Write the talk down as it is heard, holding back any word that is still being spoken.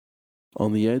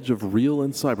On the edge of real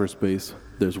and cyberspace,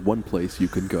 there's one place you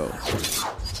can go.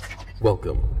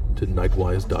 Welcome to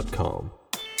Nightwise.com.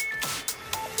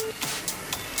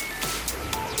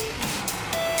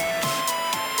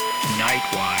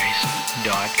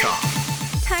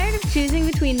 Nightwise.com. Tired of choosing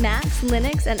between Macs,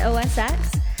 Linux, and OS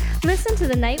X? Listen to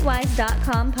the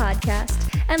Nightwise.com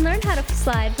podcast and learn how to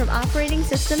slide from operating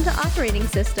system to operating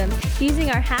system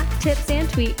using our hack tips and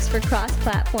tweaks for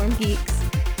cross-platform geeks.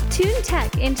 Tune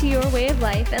tech into your way of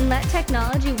life and let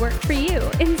technology work for you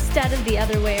instead of the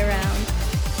other way around.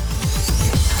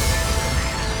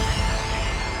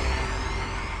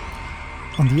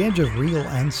 On the edge of real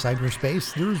and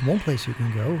cyberspace, there is one place you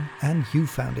can go, and you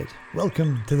found it.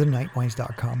 Welcome to the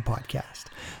Nightwise.com podcast,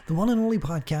 the one and only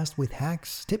podcast with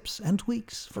hacks, tips, and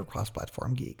tweaks for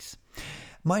cross-platform geeks.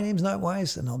 My name's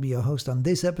Nightwise, and I'll be your host on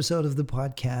this episode of the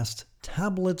podcast,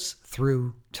 Tablets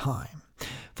Through Time.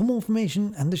 For more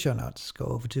information and the show notes, go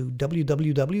over to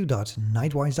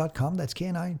www.nightwise.com. That's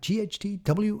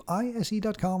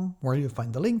KNIGHTWISE.com, where you'll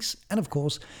find the links and, of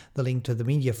course, the link to the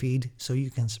media feed so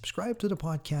you can subscribe to the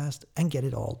podcast and get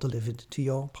it all delivered to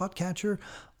your podcatcher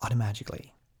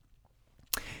automatically.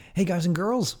 Hey guys and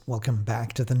girls, welcome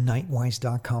back to the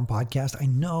Nightwise.com podcast. I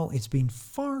know it's been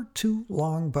far too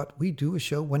long, but we do a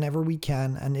show whenever we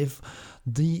can, and if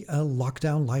the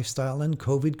lockdown lifestyle and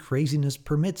COVID craziness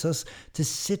permits us to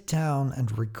sit down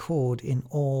and record in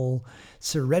all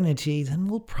serenity, then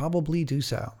we'll probably do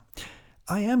so.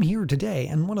 I am here today,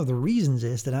 and one of the reasons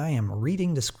is that I am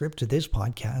reading the script to this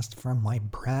podcast from my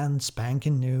brand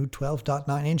spanking new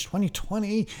 12.9-inch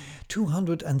 2020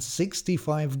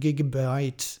 265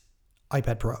 gigabyte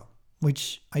iPad Pro,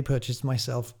 which I purchased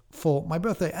myself for my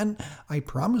birthday. And I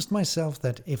promised myself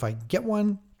that if I get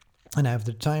one and I have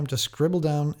the time to scribble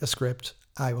down a script,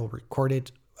 I will record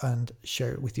it and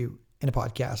share it with you in a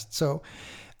podcast. So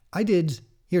I did.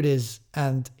 Here it is,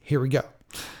 and here we go.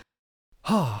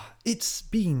 It's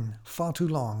been far too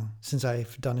long since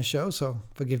I've done a show, so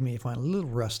forgive me if I'm a little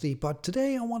rusty, but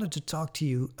today I wanted to talk to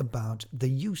you about the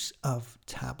use of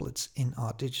tablets in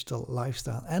our digital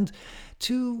lifestyle and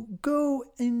to go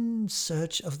in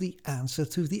search of the answer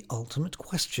to the ultimate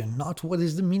question. Not what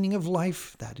is the meaning of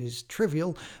life, that is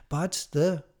trivial, but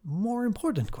the more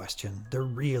important question, the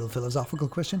real philosophical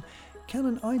question: can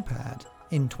an iPad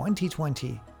in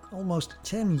 2020, almost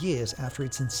 10 years after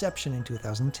its inception in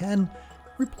 2010,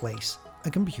 replace a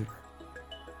computer?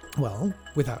 Well,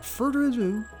 without further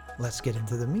ado, let's get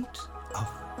into the meat of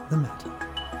the matter.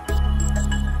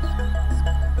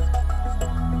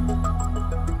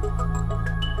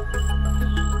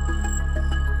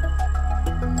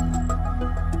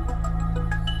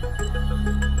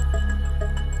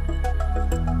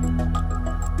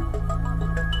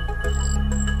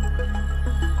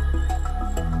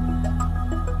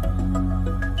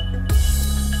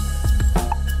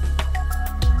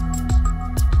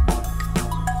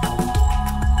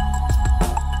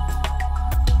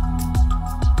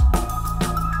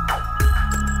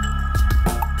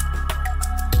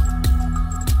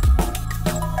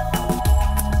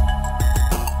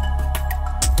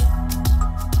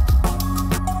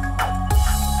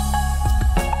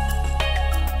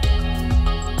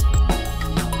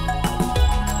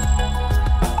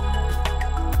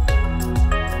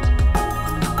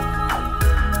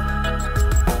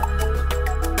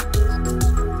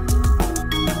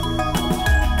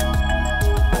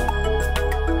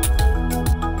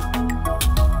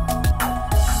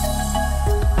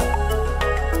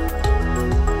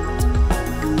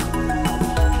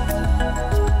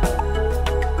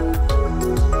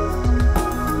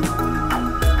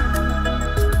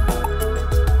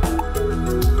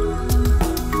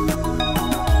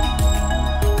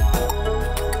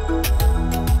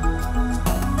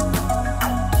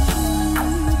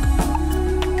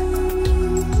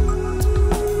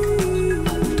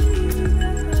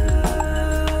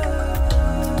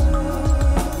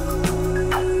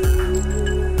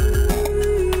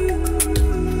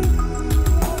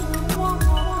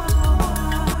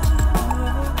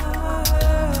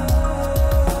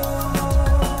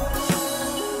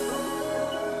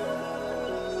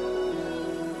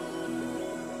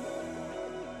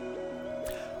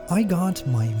 I got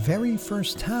my very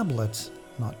first tablet,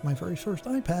 not my very first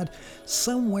iPad,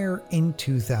 somewhere in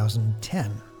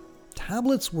 2010.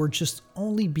 Tablets were just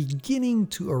only beginning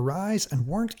to arise and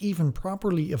weren't even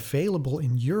properly available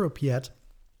in Europe yet,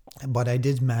 but I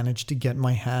did manage to get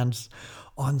my hands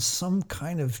on some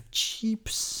kind of cheap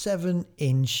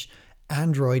 7-inch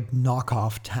Android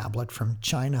knockoff tablet from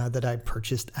China that I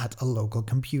purchased at a local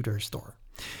computer store.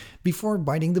 before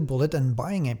biting the bullet and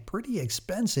buying a pretty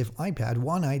expensive iPad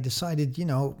 1, I decided,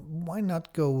 why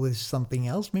not go with something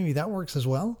else? Maybe that works as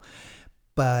well.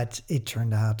 But it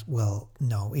turned out, well,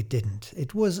 no, it didn't.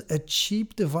 It was a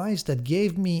cheap device that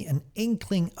gave me an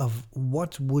inkling of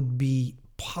what would be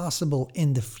possible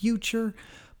in the future.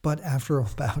 But after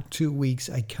about 2 weeks,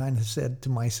 I kind of said to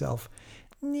myself,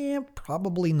 yeah,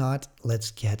 probably not.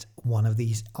 Let's get one of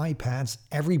these iPads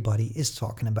everybody is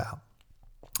talking about.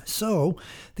 So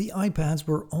the iPads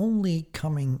were only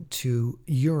coming to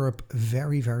Europe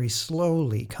very, very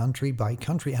slowly, country by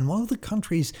country. And one of the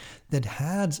countries that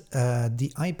had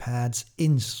the iPads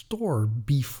in store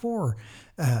before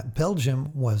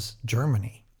Belgium was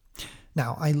Germany.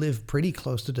 Now, I live pretty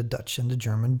close to the Dutch and the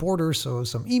German border, so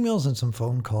some emails and some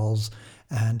phone calls.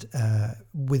 And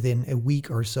within a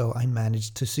week or so, I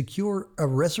managed to secure a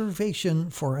reservation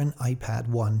for an iPad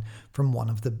 1 from one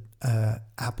of the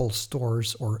Apple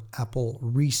stores or Apple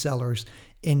resellers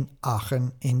in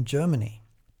Aachen in Germany.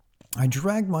 I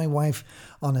dragged my wife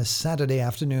on a Saturday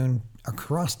afternoon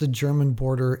across the German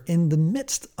border in the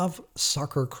midst of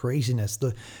soccer craziness.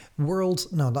 The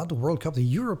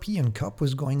European Cup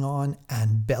was going on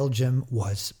and Belgium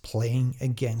was playing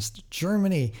against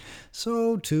Germany.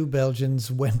 So 2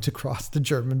 Belgians went across the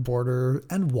German border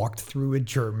and walked through a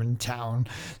German town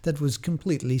that was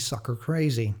completely soccer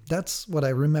crazy. That's what I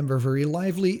remember very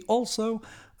lively. Also,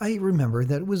 I remember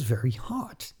that it was very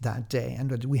hot that day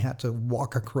and that we had to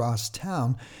walk across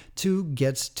town to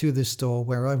get to the store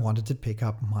where I wanted to pick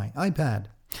up my iPad.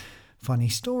 Funny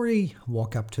story,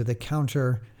 walk up to the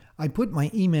counter. I put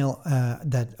my email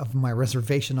of my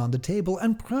reservation on the table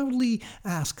and proudly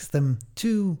asked them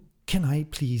kann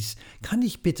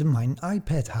ich bitte mein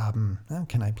iPad haben?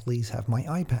 Can I please have my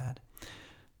iPad?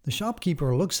 The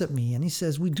shopkeeper looks at me and he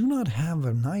says, we do not have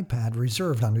an iPad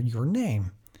reserved under your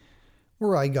name.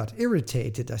 Where I got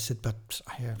irritated. I said, but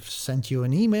I have sent you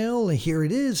an email. Here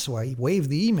it is. So I wave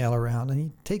the email around and he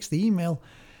takes the email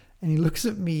and he looks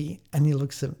at me and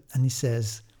he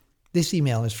says, this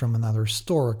email is from another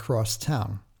store across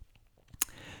town.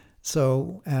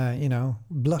 So,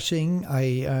 blushing,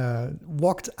 I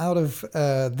walked out of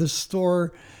the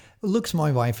store, looks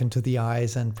my wife into the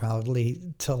eyes and proudly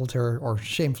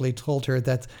shamefully told her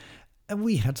that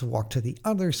we had to walk to the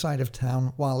other side of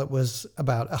town while it was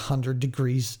about 100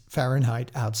 degrees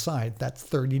Fahrenheit outside. That's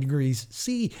 30 degrees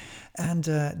C. And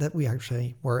that we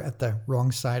actually were at the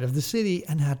wrong side of the city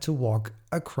and had to walk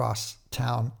across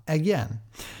town again.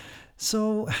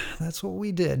 So that's what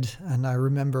we did. And I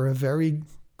remember a very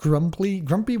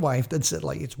grumpy wife that said,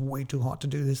 it's way too hot to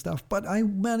do this stuff. But I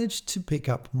managed to pick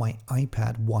up my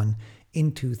iPad 1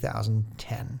 in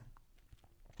 2010.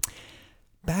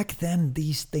 Back then,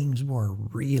 these things were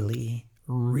really,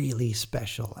 really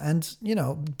special. And,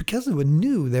 because they were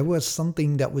new, there was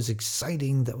something that was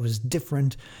exciting, that was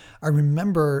different. I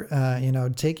remember,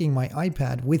 taking my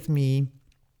iPad with me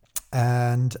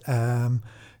and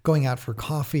going out for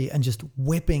coffee and just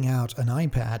whipping out an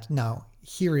iPad. Now,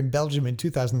 here in Belgium in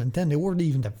 2010, they weren't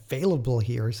even available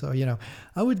here. So,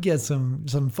 I would get some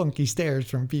funky stares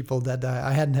from people that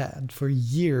I hadn't had for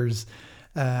years.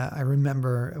 I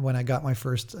remember when I got my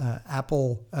first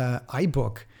Apple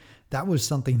iBook, that was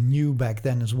something new back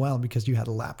then as well, because you had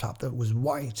a laptop that was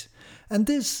white. And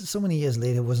this, so many years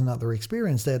later, was another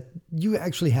experience that you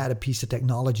actually had a piece of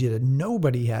technology that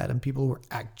nobody had and people were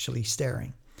actually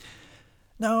staring.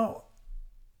 Now,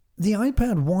 the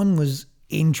iPad 1 was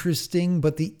interesting,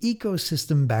 but the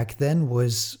ecosystem back then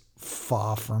was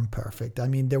far from perfect. I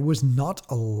mean, there was not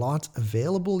a lot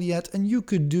available yet, and you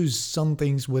could do some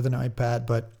things with an iPad,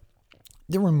 but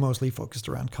they were mostly focused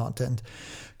around content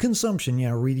consumption,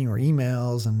 reading your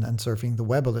emails and surfing the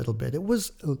web a little bit. It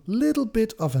was a little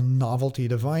bit of a novelty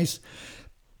device,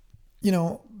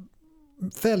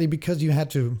 fairly, because you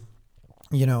had to,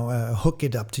 hook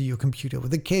it up to your computer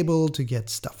with a cable to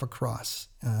get stuff across.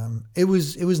 It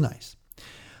was nice.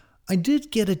 I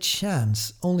did get a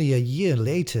chance only a year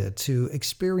later to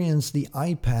experience the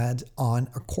iPad on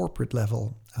a corporate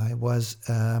level. I was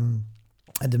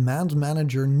a demand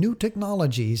manager, new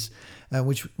technologies,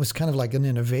 which was kind of like an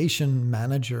innovation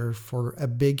manager for a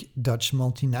big Dutch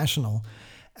multinational.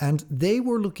 And they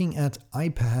were looking at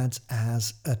iPads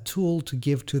as a tool to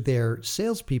give to their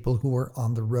salespeople who were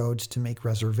on the road to make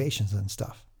reservations and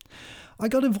stuff. I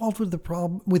got involved with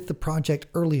the project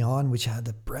early on, which had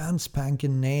a brand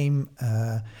spanking name,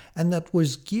 and that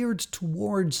was geared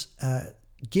towards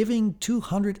giving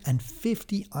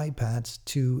 250 iPads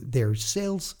to their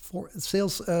sales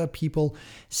people,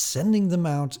 sending them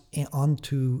out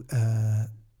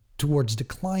towards the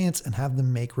clients and have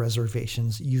them make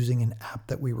reservations using an app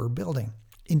that we were building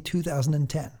in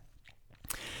 2010.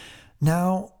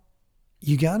 Now,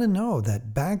 you got to know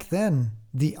that back then,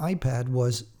 the iPad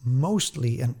was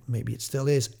mostly, and maybe it still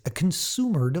is, a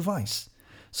consumer device.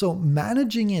 So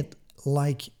managing it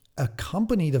like a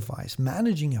company device,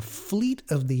 managing a fleet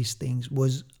of these things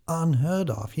was unheard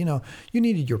of. You know, you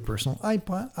needed your personal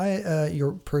iPad,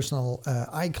 your personal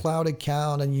iCloud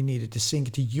account, and you needed to sync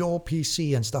it to your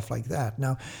PC and stuff like that.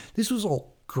 Now, this was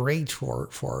all great for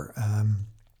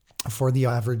the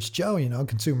average Joe, you know,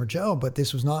 consumer Joe, but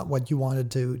this was not what you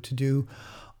wanted to do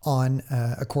on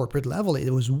a corporate level. It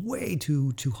was way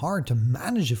too hard to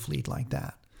manage a fleet like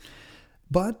that.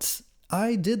 But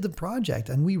I did the project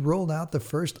and we rolled out the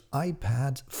first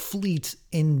iPad fleet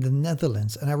in the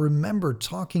Netherlands. And I remember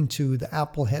talking to the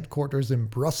Apple headquarters in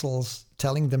Brussels,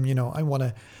 telling them, you know, I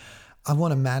want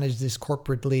to manage this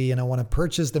corporately and I want to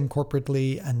purchase them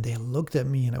corporately. And they looked at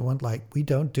me and I went like, we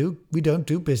don't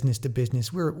do business to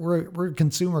business. We're a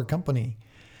consumer company.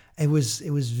 It was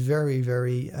very,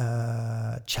 very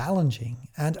challenging.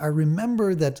 And I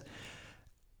remember that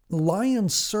Lion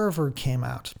Server came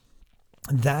out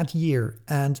that year,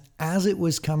 and as it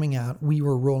was coming out, we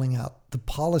were rolling out the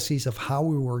policies of how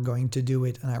we were going to do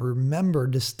it. And I remember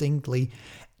distinctly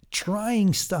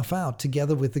trying stuff out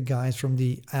together with the guys from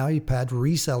the iPad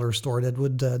reseller store that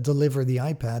would deliver the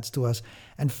iPads to us,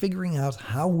 and figuring out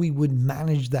how we would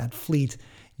manage that fleet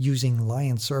using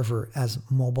Lion Server as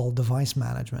mobile device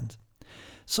management.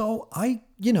 So I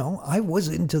was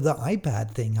into the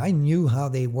iPad thing. I knew how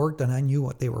they worked and I knew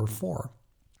what they were for.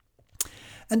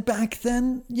 And back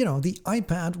then, you know, the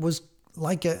iPad was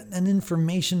like an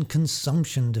information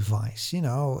consumption device. You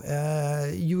know,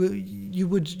 you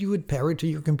would pair it to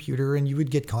your computer and you would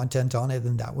get content on it,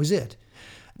 and that was it.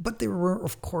 But there were,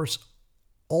 of course,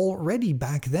 already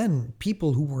back then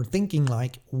people who were thinking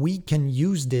like, we can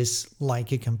use this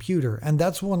like a computer. And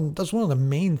that's one of the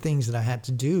main things that I had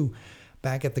to do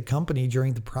back at the company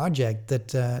during the project,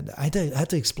 that I had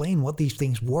to explain what these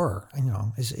things were. You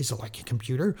know, is it like a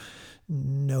computer?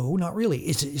 No, not really.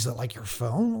 Is it like your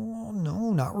phone?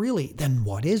 No, not really. Then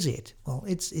what is it? Well,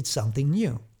 it's something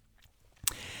new.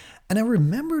 And I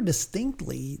remember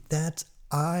distinctly that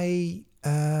I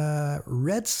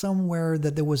read somewhere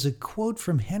that there was a quote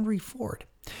from Henry Ford.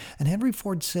 And Henry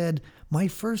Ford said, my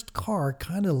first car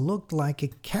kind of looked like a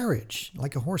carriage,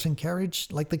 like a horse and carriage,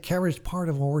 like the carriage part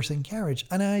of a horse and carriage.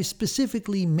 And I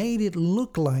specifically made it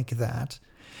look like that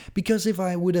because if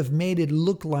I would have made it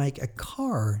look like a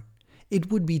car,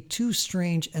 it would be too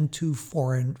strange and too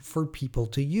foreign for people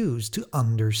to use, to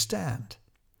understand.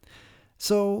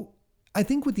 So I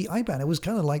think with the iPad, it was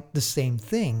kind of like the same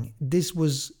thing. This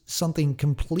was something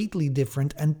completely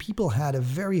different, and people had a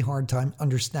very hard time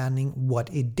understanding what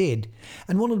it did.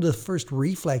 And one of the first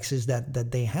reflexes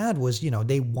that they had was, you know,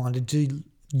 they wanted to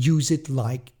use it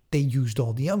like they used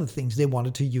all the other things. They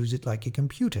wanted to use it like a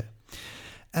computer.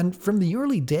 And from the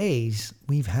early days,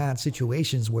 we've had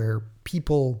situations where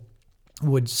people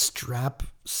would strap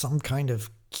some kind of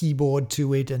keyboard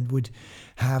to it and would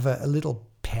have a little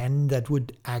pen that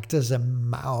would act as a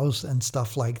mouse and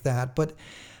stuff like that. But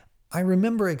I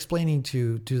remember explaining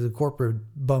to the corporate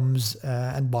bums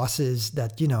and bosses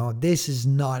that, you know, this is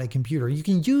not a computer. You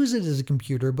can use it as a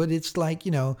computer, but it's like,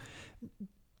 you know,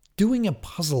 doing a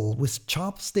puzzle with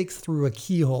chopsticks through a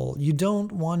keyhole. You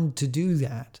don't want to do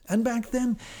that. And back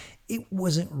then, it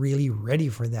wasn't really ready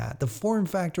for that. The form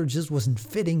factor just wasn't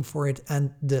fitting for it,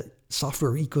 and the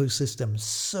software ecosystem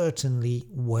certainly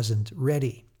wasn't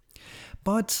ready.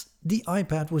 But the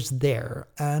iPad was there,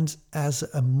 and as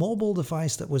a mobile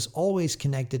device that was always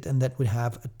connected and that would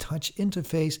have a touch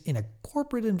interface in a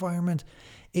corporate environment,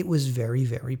 it was very,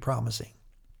 very promising.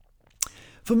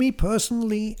 For me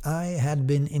personally, I had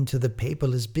been into the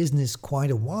paperless business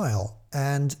quite a while,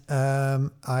 and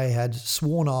I had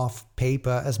sworn off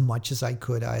paper as much as I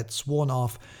could. I had sworn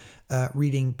off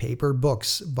reading paper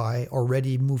books by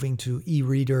already moving to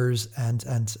e-readers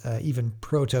and even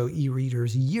proto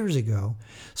e-readers years ago.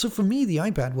 So for me, the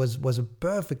iPad was a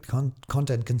perfect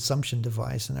content consumption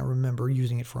device, and I remember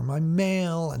using it for my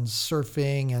mail and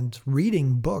surfing and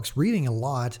reading books, reading a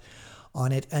lot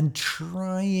on it, and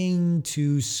trying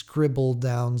to scribble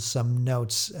down some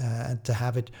notes to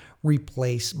have it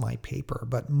replace my paper.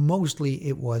 But mostly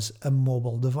it was a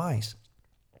mobile device.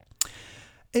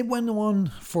 It went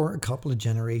on for a couple of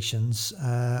generations.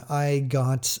 I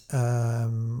got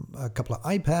a couple of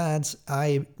iPads.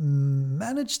 I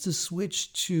managed to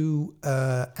switch to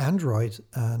Android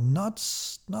not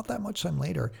that much time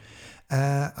later.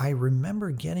 I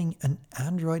remember getting an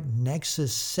Android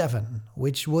Nexus 7,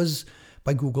 which was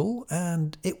by Google,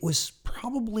 and it was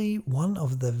probably one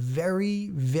of the very,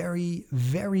 very,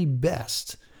 very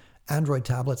best Android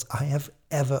tablets I have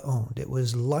ever owned. It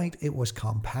was light, it was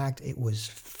compact, it was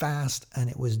fast, and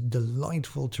it was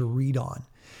delightful to read on.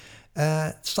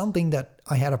 Something that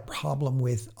I had a problem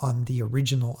with on the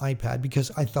original iPad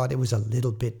because I thought it was a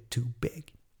little bit too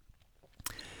big.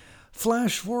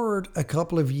 Flash forward a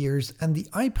couple of years, and the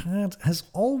iPad has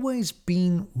always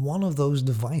been one of those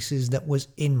devices that was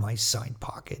in my side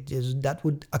pocket. That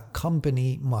would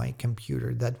accompany my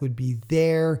computer, that would be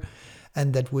there,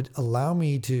 and that would allow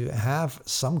me to have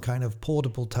some kind of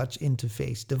portable touch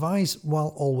interface device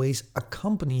while always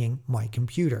accompanying my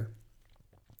computer.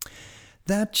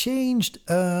 That changed,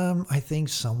 I think,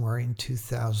 somewhere in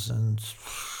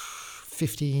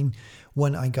 2015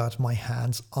 when I got my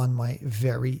hands on my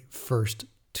very first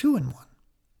 2-in-1.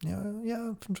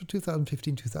 Yeah, from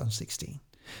 2015, 2016.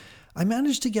 I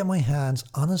managed to get my hands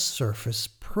on a Surface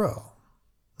Pro.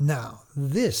 Now,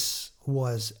 this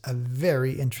was a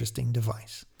very interesting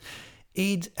device.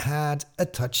 It had a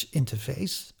touch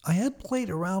interface. I had played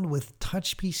around with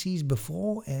touch PCs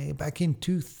before, back in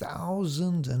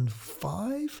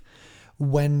 2005,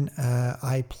 when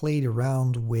I played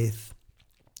around with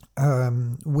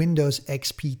Windows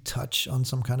XP Touch on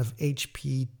some kind of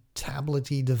HP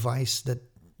tablet-y device that,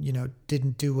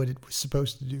 didn't do what it was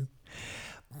supposed to do.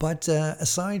 But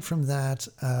aside from that,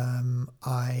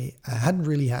 I hadn't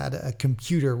really had a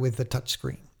computer with a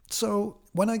touchscreen. So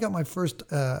when I got my first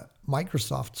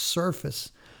Microsoft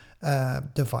Surface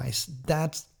device,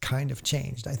 that kind of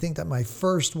changed. I think that my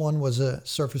first one was a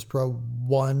Surface Pro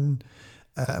 1,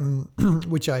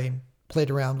 which I played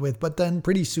around with, but then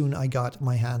pretty soon I got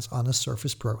my hands on a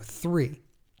Surface Pro 3.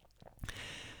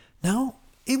 Now,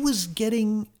 it was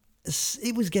getting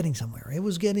somewhere. It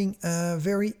was getting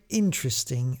very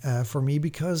interesting for me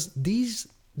because these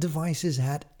devices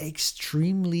had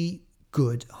extremely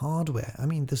good hardware. I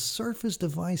mean, the Surface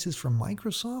devices from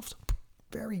Microsoft,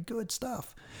 very good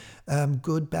stuff.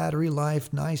 Good battery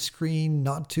life, nice screen,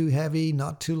 not too heavy,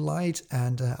 not too light.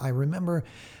 And I remember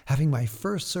having my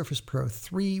first Surface Pro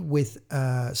 3 with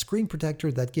a screen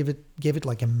protector that gave it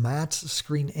like a matte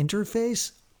screen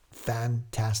interface.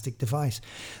 Fantastic device.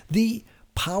 The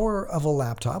power of a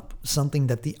laptop, something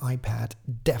that the iPad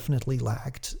definitely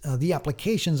lacked. The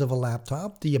applications of a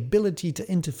laptop, the ability to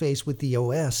interface with the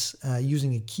OS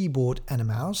using a keyboard and a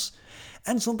mouse,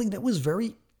 and something that was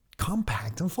very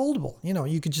compact and foldable.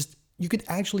 You could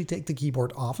actually take the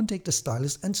keyboard off and take the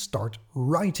stylus and start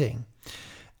writing.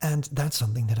 And that's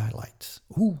something that I liked.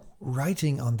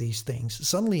 Writing on these things.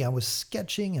 Suddenly I was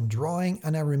sketching and drawing,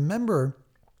 and I remember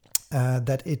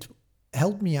that it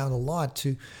helped me out a lot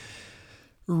to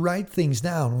write things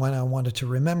down when I wanted to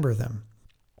remember them.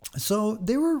 So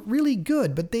they were really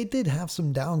good, but they did have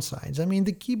some downsides. I mean,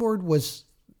 the keyboard was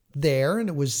there and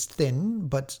it was thin,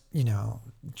 but,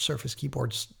 Surface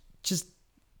keyboards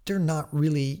they're not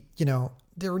really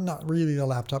a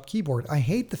laptop keyboard. I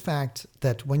hate the fact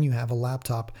that when you have a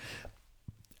laptop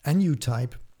and you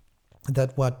type,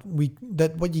 that what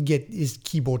you get is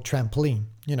keyboard trampoline.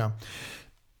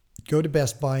 Go to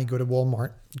Best Buy, go to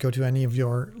Walmart, go to any of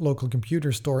your local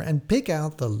computer store and pick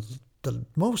out the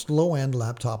most low-end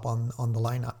laptop on the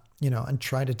lineup, and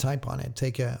try to type on it.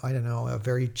 Take a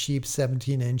very cheap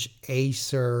 17-inch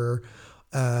Acer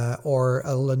or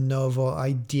a Lenovo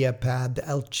IdeaPad, the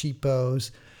El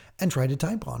Cheapos, and try to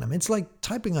type on them. It's like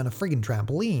typing on a friggin'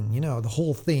 trampoline. The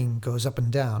whole thing goes up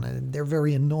and down, and they're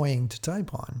very annoying to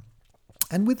type on.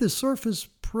 And with the Surface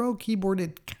Pro keyboard,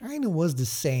 it kind of was the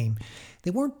same.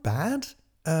 They weren't bad,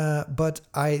 but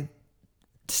I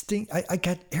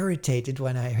got irritated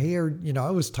when I hear,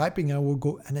 I was typing and I would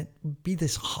go, and it'd be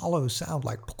this hollow sound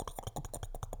like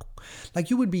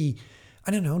you would be,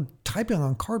 typing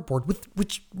on cardboard,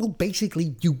 which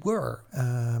basically you were.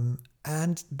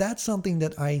 And that's something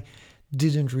that I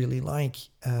didn't really like.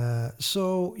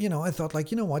 So, I thought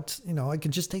what, I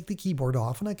can just take the keyboard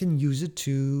off and I can use it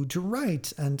to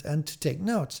write and to take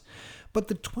notes. But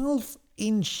the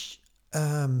 12-inch,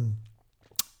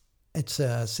 it's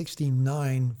a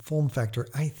 16:9 form factor,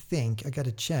 I think. I got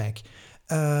to check.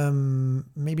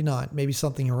 Maybe not, maybe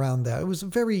something around that. It was a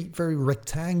very, very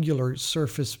rectangular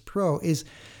Surface Pro. Is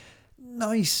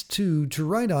nice to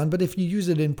write on, but if you use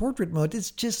it in portrait mode,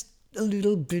 it's just a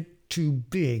little bit too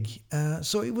big.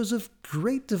 So it was a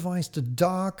great device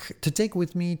to take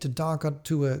with me, to dock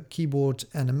onto a keyboard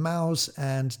and a mouse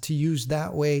and to use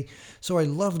that way. So I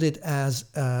loved it as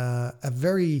a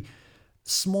very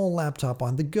small laptop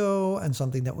on the go and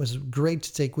something that was great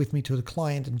to take with me to the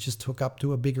client and just hook up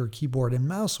to a bigger keyboard and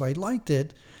mouse. So I liked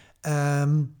it.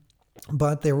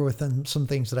 But there were some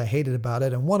things that I hated about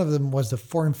it. And one of them was the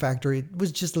form factor. It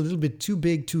was just a little bit too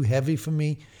big, too heavy for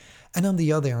me. And on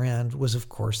the other end was, of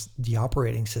course, the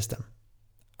operating system.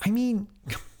 I mean,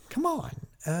 come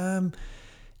on.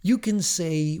 You can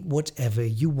say whatever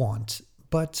you want,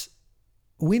 but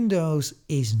Windows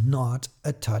is not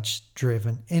a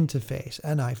touch-driven interface.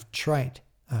 And I've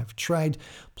tried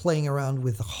playing around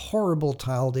with the horrible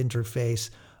tiled interface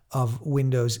of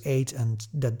Windows 8, and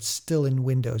that's still in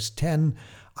Windows 10.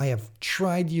 I have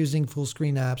tried using full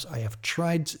screen apps. I have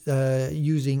tried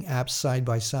using apps side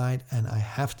by side. And I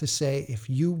have to say, if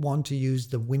you want to use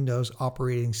the Windows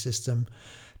operating system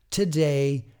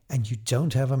today and you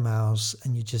don't have a mouse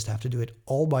and you just have to do it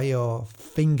all by your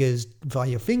fingers, via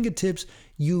your fingertips,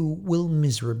 you will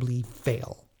miserably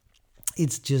fail.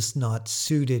 It's just not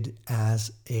suited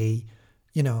as a,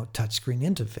 touchscreen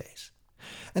interface.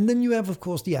 And then you have, of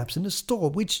course, the apps in the store,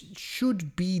 which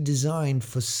should be designed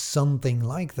for something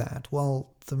like that.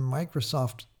 Well, the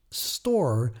Microsoft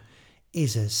Store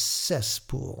is a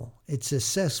cesspool. It's a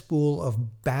cesspool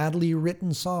of badly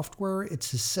written software.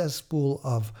 It's a cesspool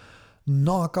of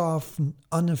knockoff,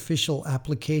 unofficial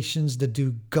applications that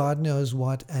do God knows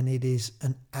what. And it is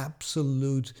an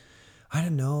absolute,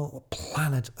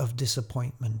 planet of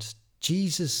disappointment.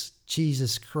 Jesus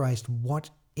Christ, what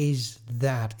is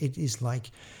that? It is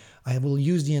like, I will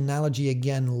use the analogy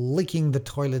again, licking the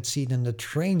toilet seat in the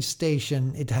train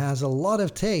station. It has a lot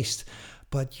of taste,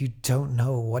 but you don't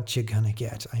know what you're going to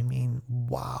get. I mean,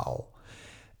 wow.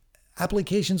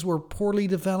 Applications were poorly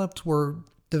developed, were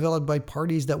developed by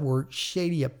parties that were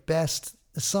shady at best.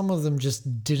 Some of them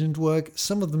just didn't work.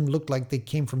 Some of them looked like they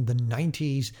came from the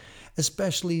 90s.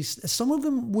 Especially, some of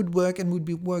them would work and would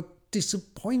work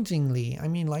disappointingly. I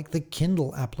mean, like the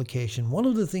Kindle application. One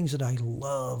of the things that I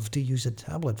love to use a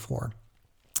tablet for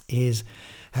is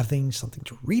having something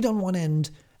to read on one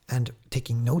end and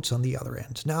taking notes on the other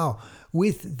end. Now,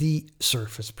 with the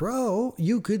Surface Pro,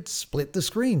 you could split the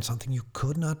screen, something you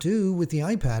could not do with the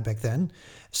iPad back then.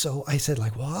 So I said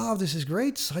wow, this is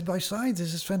great, side by side,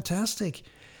 this is fantastic.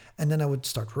 And then I would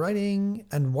start writing,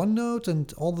 and OneNote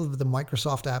and all of the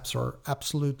Microsoft apps are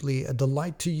absolutely a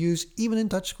delight to use, even in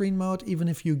touchscreen mode, even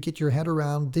if you get your head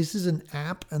around, this is an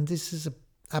app and this is an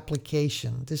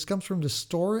application. This comes from the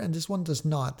store and this one does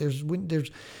not. There's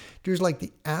like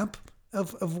the app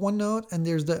of OneNote and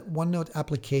there's the OneNote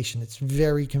application. It's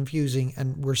very confusing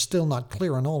and we're still not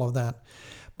clear on all of that.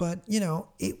 But,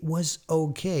 it was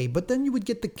okay. But then you would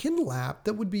get the Kindle app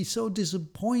that would be so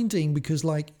disappointing because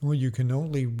you can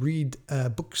only read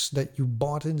books that you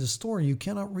bought in the store. You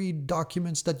cannot read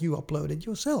documents that you uploaded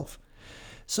yourself.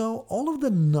 So all of the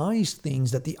nice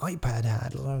things that the iPad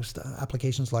had, those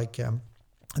applications like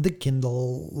the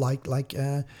Kindle, like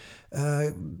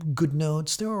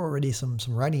GoodNotes, there are already some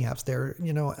writing apps there,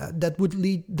 that would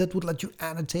let you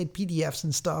annotate PDFs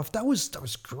and stuff. That was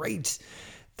great.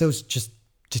 Those just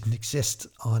didn't exist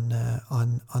on the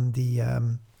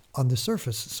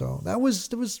Surface, so that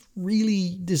was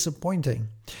really disappointing.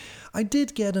 I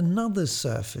did get another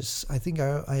Surface. I think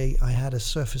I had a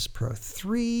Surface Pro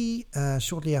 3.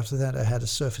 Shortly after that, I had a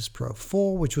Surface Pro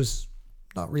 4, which was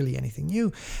not really anything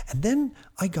new. And then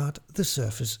I got the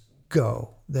Surface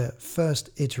Go, the first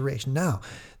iteration. Now,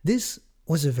 this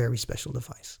was a very special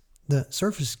device. The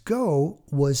Surface Go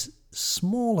was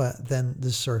smaller than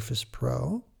the Surface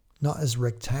Pro. Not as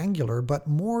rectangular, but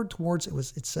more towards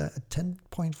it's a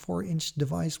 10.4 inch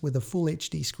device with a full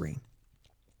HD screen.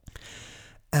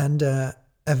 And a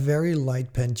very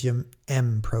light Pentium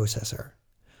M processor.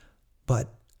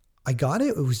 But I got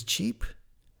it was cheap,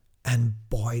 and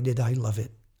boy did I love it.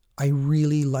 I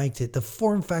really liked it. The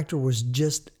form factor was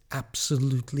just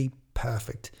absolutely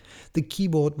perfect. The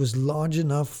keyboard was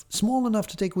small enough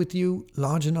to take with you,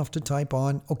 large enough to type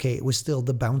on. Okay, it was still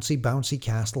the bouncy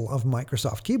castle of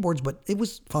Microsoft keyboards, but it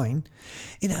was fine.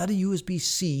 It had a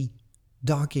USB-C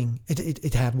docking.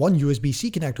 It had one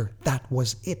USB-C connector. That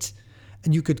was it.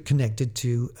 And you could connect it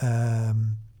to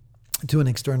an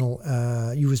external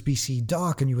USB-C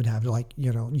dock, and you would have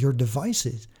your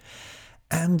devices.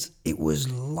 And it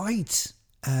was light,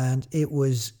 and it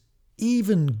was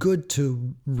even good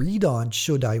to read on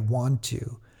should I want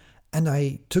to. And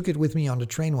I took it with me on the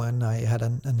train when I had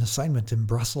an assignment in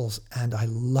Brussels, and I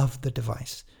loved the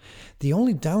device. The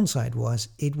only downside was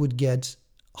it would get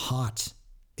hot.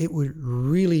 It would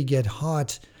really get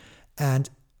hot, and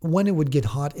when it would get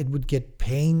hot, it would get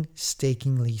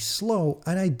painstakingly slow,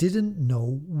 and I didn't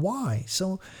know why.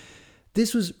 So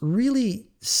this was really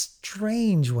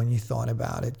strange when you thought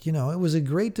about it. It was a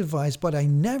great device, but I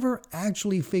never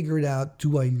actually figured out,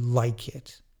 do I like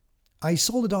it? I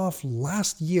sold it off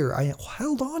last year. I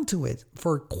held on to it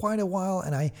for quite a while,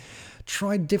 and I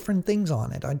tried different things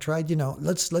on it. I tried,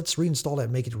 let's reinstall it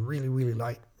and make it really, really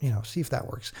light. See if that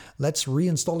works. Let's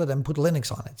reinstall it and put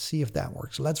Linux on it. See if that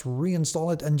works. Let's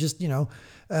reinstall it and just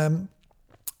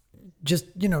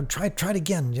try it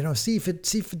again. See if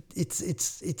it's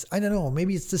I don't know.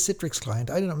 Maybe it's the Citrix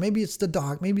client. I don't know. Maybe it's the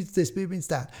dock. Maybe it's this. Maybe it's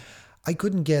that. I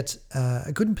couldn't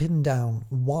pin down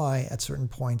why at certain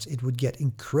points it would get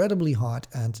incredibly hot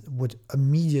and would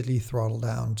immediately throttle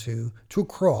down to a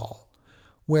crawl,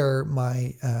 where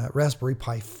my Raspberry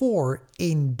Pi 4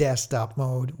 in desktop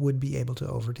mode would be able to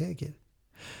overtake it.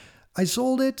 I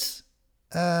sold it,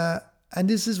 and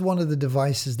this is one of the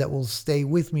devices that will stay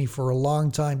with me for a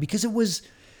long time because it was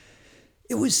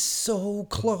so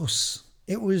close.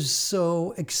 It was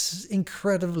so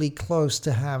incredibly close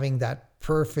to having that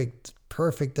perfect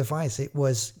device. It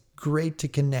was great to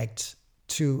connect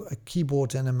to a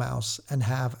keyboard and a mouse and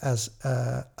have as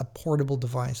a portable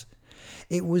device.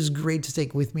 It was great to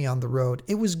take with me on the road.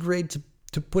 It was great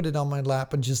to put it on my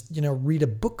lap and just, read a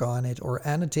book on it or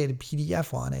annotate a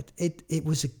PDF on it. It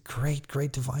was a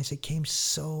great device. It came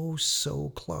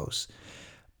so close,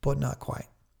 but not quite.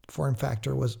 Form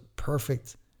factor was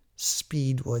perfect.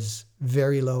 Speed was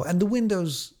very low. And the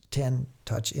Windows 10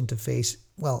 touch interface,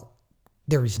 well,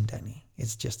 there isn't any.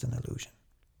 It's just an illusion.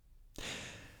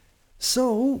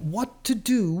 So what to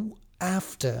do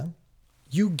after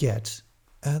you get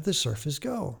the Surface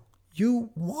Go? You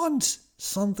want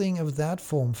something of that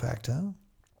form factor,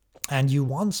 and you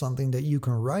want something that you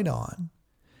can write on,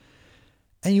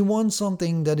 and you want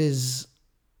something that is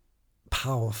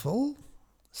powerful.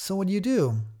 So what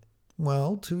do?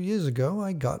 Well, 2 years ago,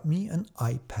 I got me an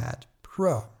iPad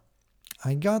Pro.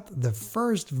 I got the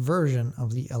first version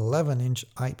of the 11-inch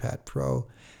iPad Pro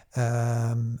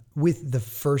with the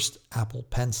first Apple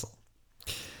Pencil.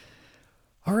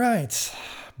 All right,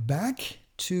 back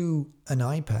to an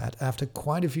iPad after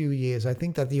quite a few years. I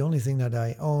think that the only thing that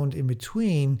I owned in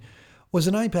between was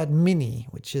an iPad Mini,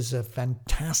 which is a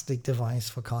fantastic device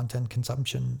for content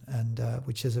consumption, and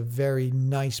which is a very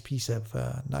nice piece of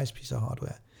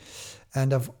hardware.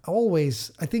 And I've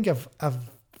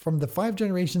from the 5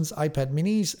 generations iPad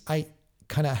Minis, I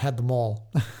kind of had them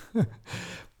all.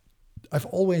 I've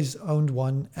always owned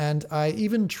one, and I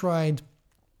even tried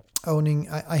owning,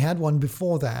 I had one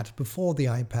before the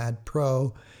iPad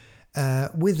Pro,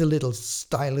 with a little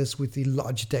stylus, with the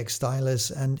Logitech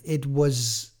stylus, and it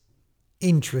was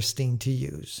interesting to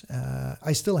use.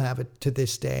 I still have it to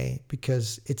this day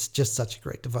because it's just such a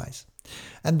great device.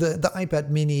 And the iPad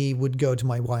Mini would go to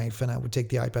my wife, and I would take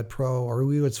the iPad Pro, or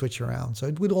we would switch around. So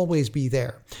it would always be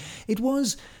there.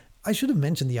 I should have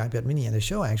mentioned the iPad Mini in the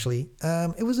show, actually.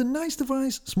 It was a nice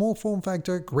device, small form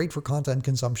factor, great for content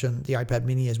consumption. The iPad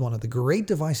Mini is one of the great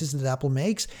devices that Apple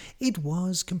makes. It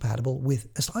was compatible with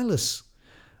a stylus.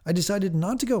 I decided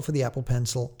not to go for the Apple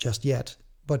Pencil just yet,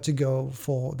 but to go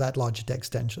for that Logitech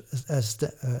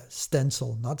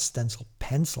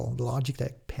pencil,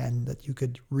 Logitech pen that you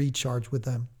could recharge with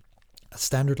a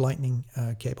standard lightning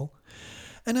cable.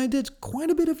 And I did quite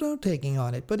a bit of note taking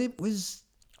on it, but it was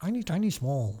tiny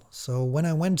small. So when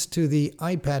I went to the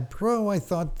iPad Pro, I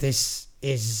thought, this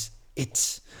is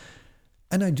it.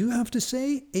 And I do have to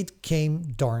say, it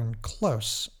came darn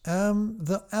close.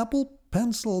 The Apple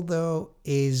Pencil, though,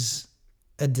 is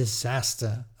a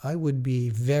disaster. I would be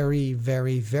very,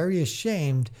 very, very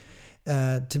ashamed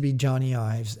to be Johnny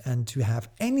Ives and to have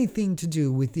anything to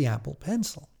do with the Apple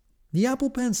Pencil. The Apple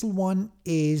Pencil one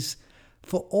is,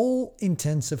 for all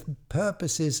intents and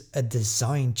purposes, a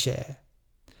design chair.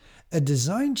 A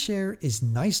design chair is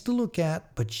nice to look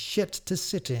at, but shit to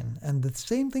sit in. And the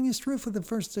same thing is true for the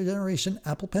first generation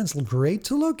Apple Pencil. Great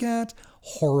to look at,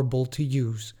 horrible to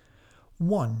use.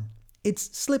 1,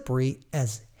 it's slippery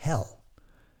as hell.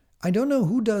 I don't know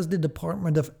who does the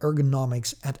department of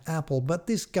ergonomics at Apple, but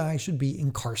this guy should be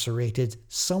incarcerated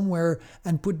somewhere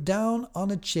and put down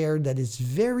on a chair that is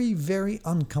very, very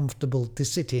uncomfortable to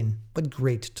sit in, but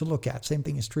great to look at. Same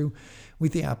thing is true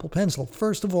with the Apple Pencil.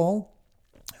 First of all,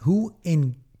 who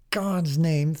in God's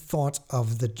name thought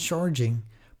of the charging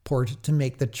port to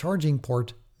make the charging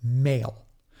port male?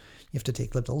 You have to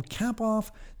take the little cap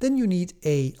off. Then you need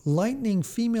a Lightning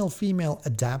female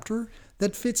adapter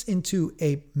that fits into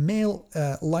a male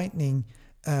Lightning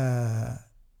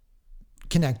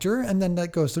connector, and then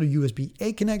that goes to the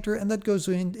USB-A connector, and that goes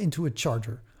into a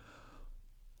charger.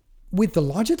 with the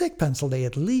Logitech Pencil, they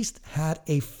at least had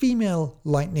a female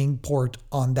lightning port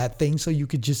on that thing, so you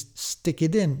could just stick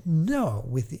it in. No,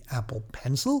 with the Apple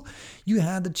Pencil, you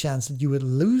had the chance that you would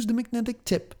lose the magnetic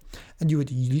tip, and you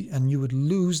would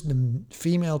lose the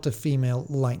female to female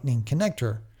lightning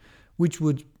connector, which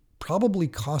would probably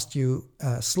cost you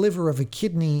a sliver of a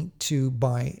kidney to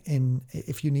buy in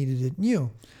if you needed it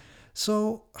new.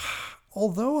 So,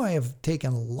 although I have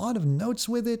taken a lot of notes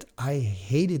with it, I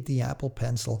hated the Apple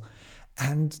Pencil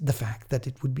and the fact that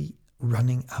it would be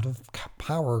running out of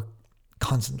power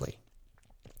constantly.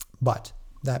 But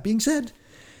that being said,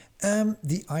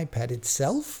 the iPad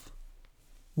itself,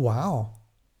 wow.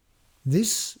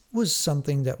 This was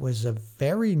something that was a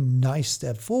very nice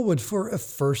step forward for a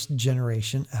first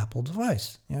generation Apple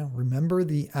device. Remember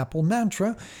the Apple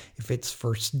mantra, if it's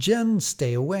first gen,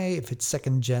 stay away. If it's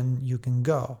second gen, you can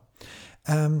go.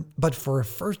 But for a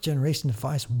first generation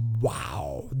device,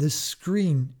 wow, the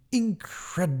screen,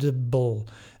 incredible.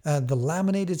 The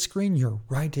laminated screen, you're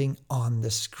writing on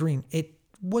the screen. It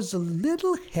was a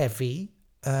little heavy,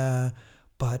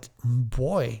 but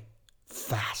boy,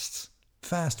 fast.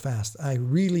 I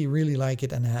really, really like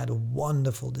it, and it had a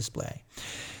wonderful display.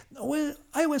 Well,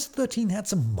 iOS 13 had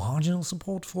some marginal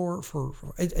support for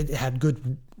it had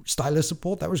good stylus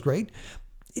support. That was great.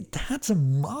 It had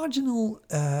some marginal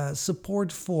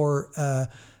support for a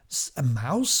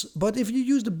mouse, but if you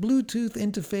used a Bluetooth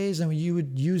interface and you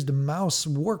would use the mouse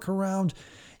workaround,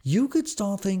 you could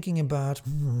start thinking about,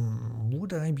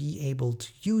 would I be able to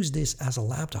use this as a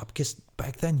laptop? Because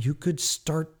back then you could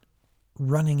start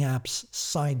running apps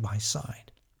side by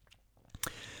side.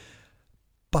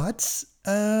 But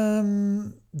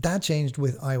that changed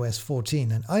with iOS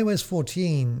 14. And iOS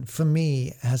 14, for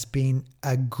me, has been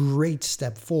a great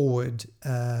step forward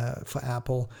for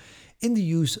Apple in the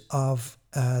use of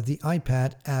the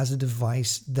iPad as a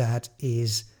device that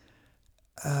is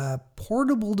a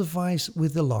portable device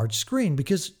with a large screen.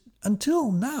 Because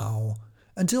until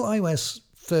iOS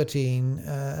 13,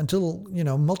 until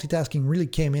multitasking really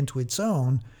came into its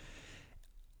own,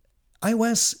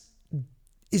 iOS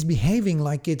is behaving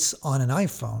like it's on an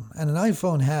iPhone. And an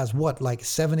iPhone has like a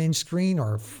 7-inch screen,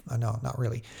 or no, not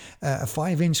really, a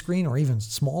 5-inch screen or even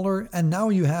smaller. And now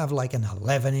you have like an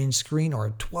 11-inch screen or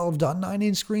a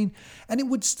 12.9-inch screen, and it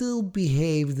would still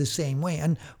behave the same way.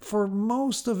 And for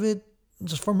most of the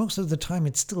time,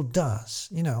 it still does.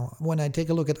 When I take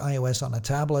a look at iOS on a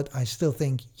tablet, I still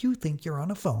think, you think you're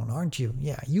on a phone, aren't you?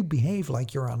 Yeah, you behave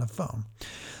like you're on a phone.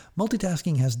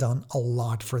 Multitasking has done a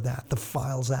lot for that. The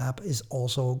Files app is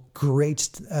also great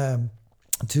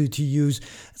to use.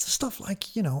 It's stuff like,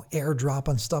 AirDrop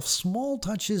and stuff. Small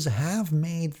touches have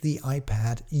made the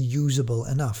iPad usable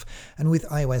enough. And with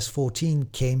iOS 14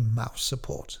 came mouse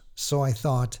support. So I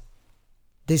thought,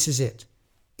 this is it.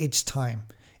 It's time.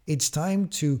 It's time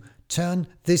to turn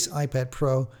this iPad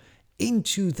Pro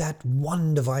into that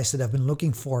one device that I've been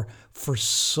looking for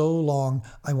so long.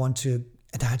 I want to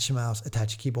attach a mouse,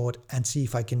 attach a keyboard, and see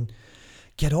if I can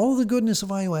get all the goodness of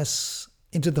iOS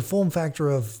into the form factor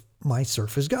of my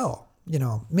Surface Go.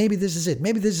 Maybe this is it.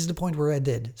 Maybe this is the point where I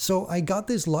did. So I got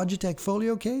this Logitech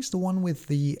Folio case, the one with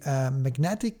the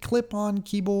magnetic clip-on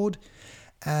keyboard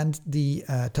and the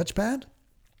touchpad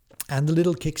and the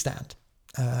little kickstand.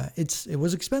 It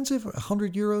was expensive,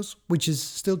 €100, which is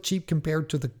still cheap compared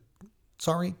to the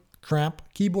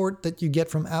crap keyboard that you get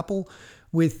from Apple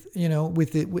with not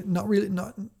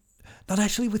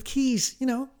actually with keys,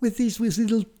 with these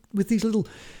little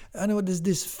I know there's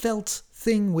this felt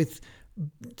thing with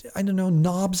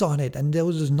knobs on it, and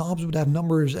those knobs would have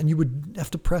numbers, and you would have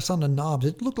to press on the knobs.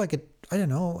 It looked like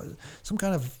some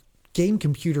kind of game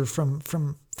computer from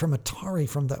Atari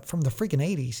from the freaking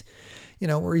 80s,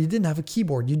 where you didn't have a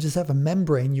keyboard, you just have a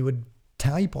membrane you would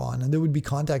type on, and there would be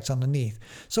contacts underneath.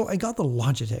 So I got the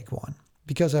Logitech one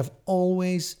because I've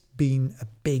always been a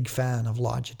big fan of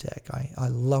Logitech. I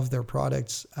love their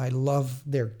products. I love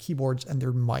their keyboards and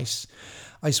their mice.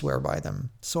 I swear by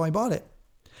them. So I bought it.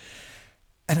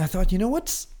 And I thought, you know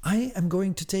what? I am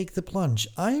going to take the plunge.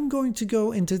 I am going to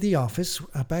go into the office.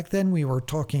 Back then, we were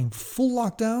talking full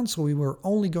lockdown, so we were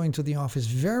only going to the office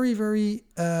very, very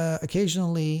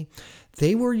occasionally.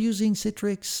 They were using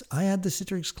Citrix. I had the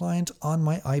Citrix client on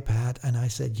my iPad, and I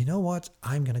said, you know what?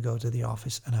 I'm going to go to the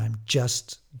office, and I'm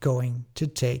just going to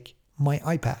take my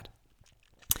iPad.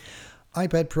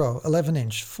 iPad Pro,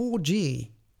 11-inch, 4G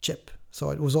chip,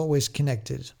 so it was always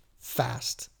connected,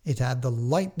 fast. It had the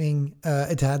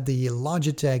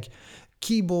Logitech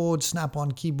keyboard,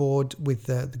 snap-on keyboard with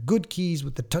the good keys,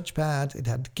 with the touchpad. It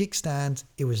had the kickstand.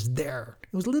 It was there.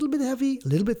 It was a little bit heavy, a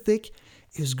little bit thick.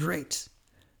 It was great.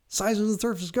 Size of the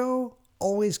Surface Go,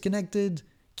 always connected.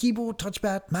 keyboard,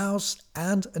 touchpad, mouse,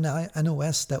 and an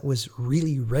OS that was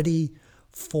really ready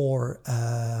for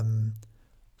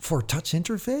touch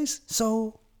interface.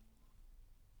 So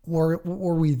were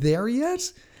we there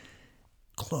yet?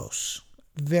 Close.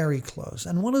 Very close.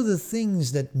 And one of the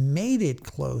things that made it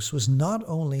close was not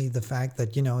only the fact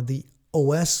that, the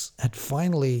OS had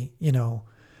finally,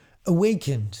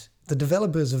 awakened. The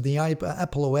developers of the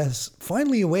Apple OS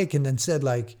finally awakened and said,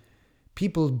 like,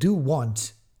 people do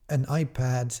want an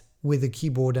iPad with a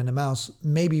keyboard and a mouse.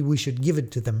 Maybe we should give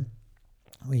it to them.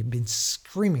 We've been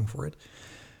screaming for it.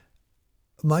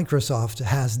 Microsoft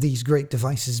has these great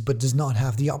devices but does not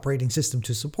have the operating system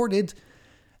to support it.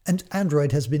 And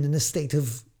Android has been in a state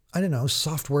of,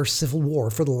 software civil war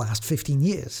for the last 15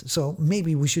 years. So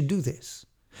maybe we should do this.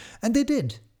 And they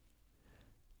did.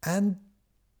 And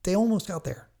they almost got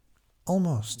there.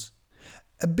 Almost.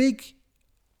 A big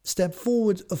step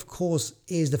forward, of course,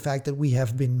 is the fact that we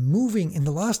have been moving in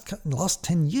the last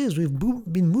 10 years. We've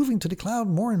been moving to the cloud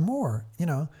more and more.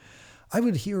 I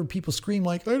would hear people scream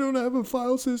like, I don't have a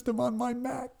file system on my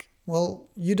Mac. Well,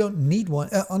 you don't need one.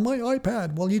 On my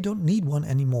iPad, well, you don't need one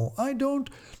anymore. I don't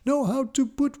know how to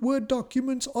put Word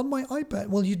documents on my iPad.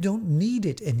 Well, you don't need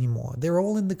it anymore. They're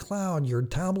all in the cloud. Your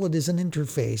tablet is an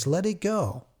interface. Let it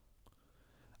go.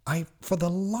 I, for the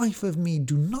life of me,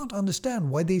 do not understand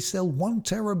why they sell 1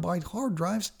 terabyte hard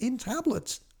drives in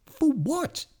tablets. For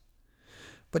what?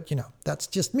 But, that's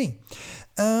just me.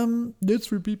 That's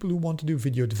for people who want to do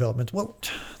video development. Well,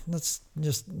 let's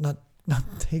just not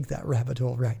take that rabbit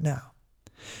hole right now.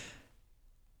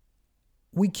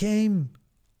 We came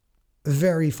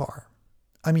very far.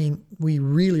 I mean, we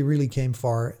really, really came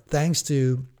far thanks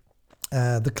to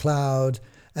the cloud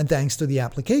and thanks to the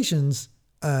applications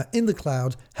in the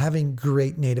cloud having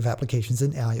great native applications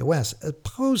in iOS,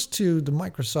 opposed to the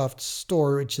Microsoft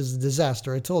Store, which is a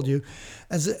disaster, I told you,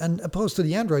 and opposed to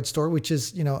the Android Store, which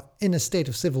is, in a state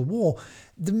of civil war.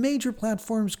 The major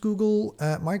platforms, Google,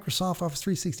 Microsoft, Office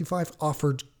 365,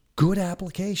 offered good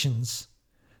applications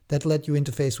that let you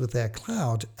interface with their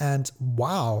cloud. And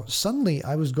wow, suddenly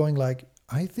I was going like,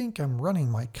 I think I'm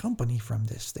running my company from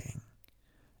this thing.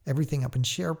 Everything up in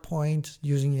SharePoint,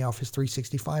 using the Office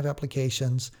 365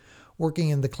 applications, working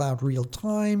in the cloud real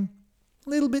time. A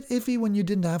little bit iffy when you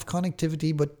didn't have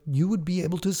connectivity, but you would be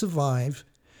able to survive.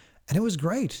 And it was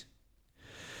great.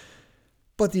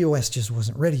 But the OS just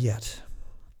wasn't ready yet.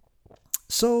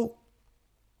 So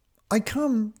I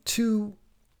come to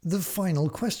the final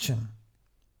question,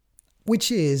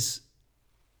 which is,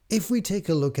 if we take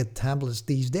a look at tablets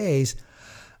these days,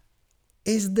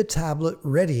 is the tablet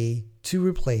ready to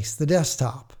replace the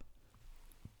desktop?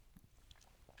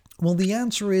 Well, the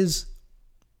answer is,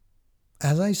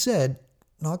 as I said,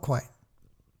 not quite.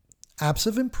 Apps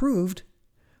have improved,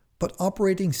 but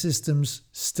operating systems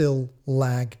still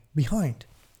lag behind.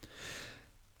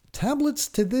 Tablets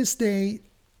to this day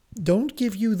don't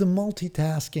give you the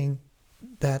multitasking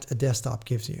that a desktop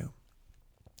gives you.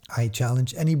 I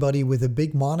challenge anybody with a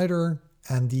big monitor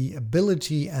and the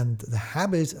ability and the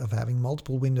habit of having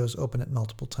multiple windows open at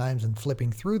multiple times and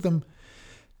flipping through them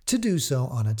to do so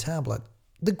on a tablet.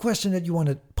 The question that you want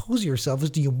to pose yourself is,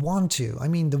 do you want to? I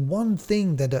mean, the one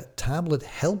thing that a tablet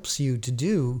helps you to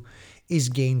do is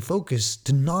gain focus,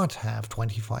 to not have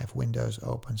 25 windows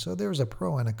open. So there's a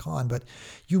pro and a con, but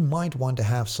you might want to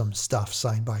have some stuff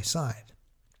side by side.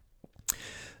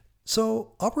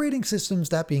 So operating systems,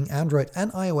 that being Android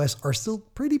and iOS, are still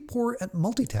pretty poor at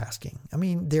multitasking. I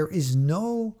mean, there is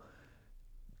no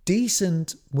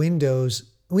decent windowed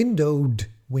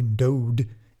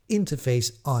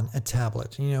interface on a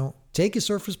tablet. Take a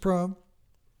Surface Pro,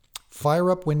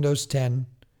 fire up Windows 10,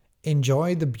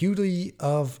 enjoy the beauty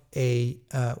of a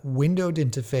windowed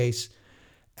interface,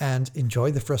 and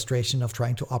enjoy the frustration of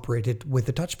trying to operate it with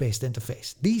a touch-based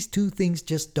interface. These two things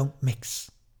just don't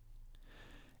mix.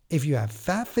 If you have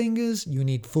fat fingers, you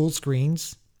need full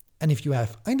screens. And if you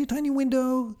have a tiny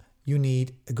window, you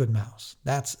need a good mouse.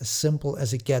 That's as simple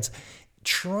as it gets.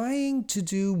 Trying to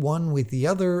do one with the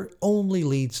other only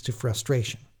leads to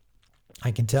frustration.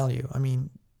 I can tell you. I mean,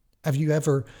 have you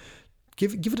ever,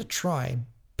 give it a try.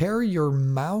 Pair your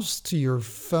mouse to your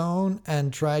phone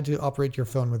and try to operate your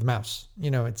phone with a mouse.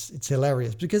 It's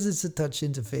hilarious because it's a touch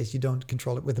interface. You don't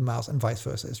control it with a mouse, and vice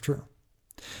versa is true.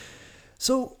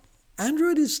 So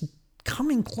Android is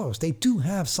coming close. They do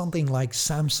have something like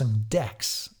Samsung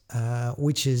DeX,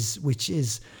 which is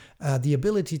the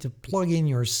ability to plug in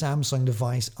your Samsung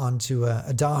device onto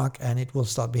a dock, and it will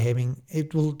start behaving.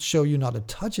 It will show you not a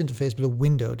touch interface, but a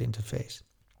windowed interface.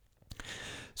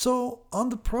 So on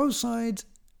the pro side,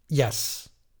 yes,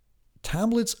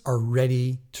 tablets are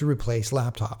ready to replace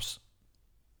laptops.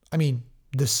 I mean,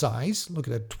 The size, look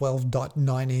at a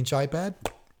 12.9-inch iPad,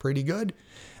 pretty good.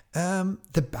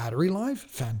 The battery life,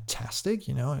 fantastic.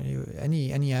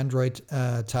 Any Android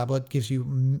tablet gives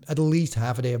you at least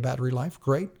half a day of battery life.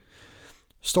 Great.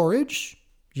 Storage,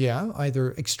 yeah,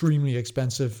 either extremely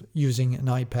expensive using an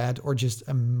iPad or just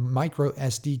a micro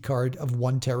SD card of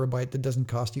 1 terabyte that doesn't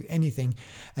cost you anything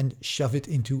and shove it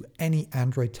into any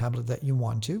Android tablet that you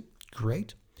want to.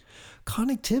 Great.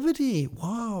 Connectivity,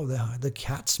 wow, the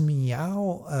cat's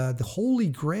meow, the holy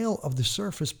grail of the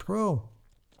Surface Pro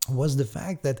was the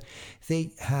fact that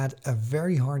they had a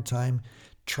very hard time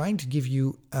trying to give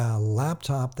you a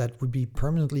laptop that would be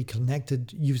permanently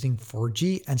connected using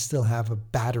 4G and still have a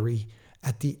battery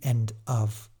at the end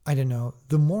of,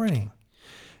 the morning.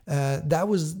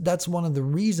 That's one of the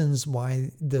reasons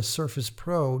why the Surface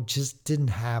Pro just didn't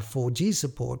have 4G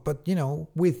support. But,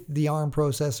 with the ARM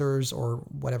processors or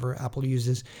whatever Apple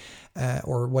uses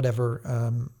or whatever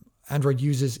Android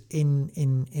uses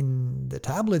in the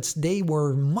tablets, they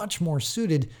were much more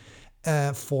suited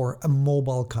for a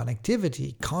mobile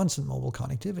connectivity, constant mobile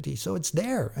connectivity. So it's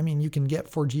there. I mean, you can get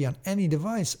 4G on any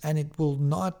device and it will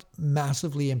not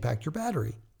massively impact your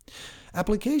battery.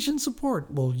 Application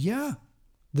support, well, yeah,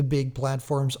 the big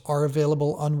platforms are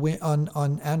available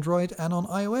on Android and on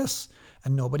iOS,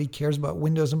 and nobody cares about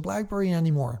Windows and BlackBerry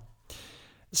anymore.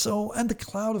 So, and the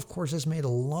cloud, of course, has made a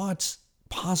lot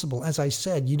possible. As I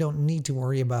said, you don't need to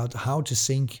worry about how to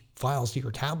sync files to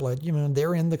your tablet.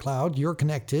 They're in the cloud, you're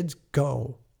connected,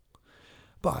 go.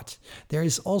 But there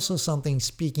is also something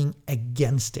speaking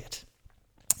against it.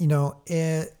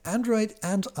 Android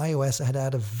and iOS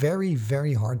had a very,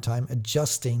 very hard time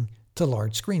adjusting to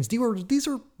large screens. These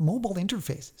are mobile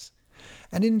interfaces.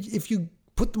 And if you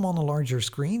put them on a larger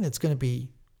screen, it's going to be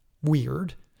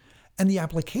weird. And the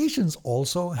applications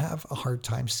also have a hard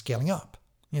time scaling up.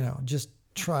 Just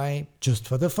try, just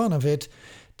for the fun of it,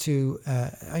 to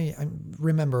I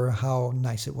remember how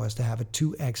nice it was to have a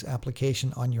 2x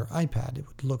application on your iPad. It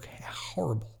would look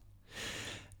horrible.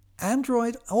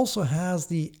 Android also has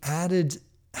the added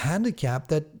handicap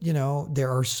that, there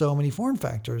are so many form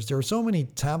factors. There are so many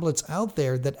tablets out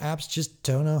there that apps just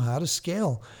don't know how to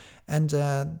scale. And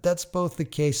that's both the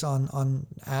case on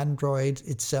Android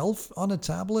itself on a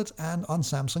tablet and on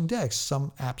Samsung DeX.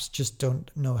 Some apps just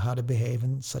don't know how to behave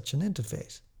in such an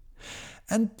interface.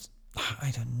 And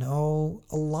I don't know,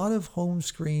 a lot of home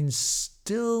screens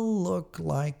still look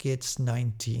like it's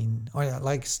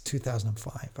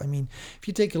 2005. I mean, if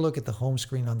you take a look at the home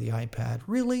screen on the iPad,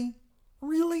 really?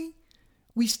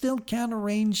 We still can't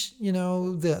arrange,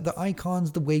 the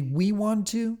icons the way we want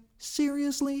to?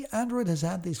 Seriously? Android has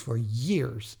had these for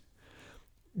years.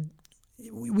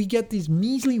 We get these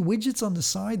measly widgets on the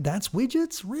side. That's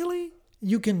widgets? Really?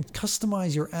 You can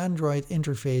customize your Android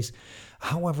interface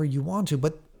however you want to,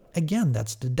 but again,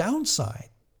 that's the downside.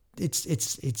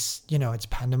 It's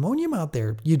pandemonium out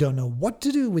there. You don't know what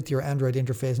to do with your Android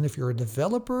interface. And if you're a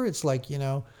developer, it's like,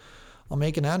 I'll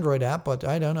make an Android app, but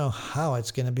I don't know how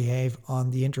it's going to behave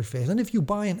on the interface. And if you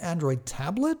buy an Android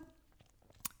tablet,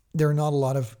 there are not a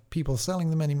lot of people selling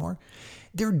them anymore.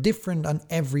 They're different on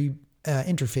every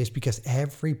interface because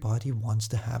everybody wants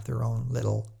to have their own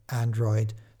little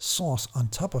Android sauce on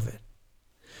top of it.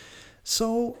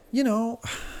 So,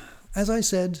 as I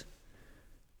said,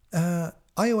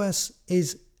 iOS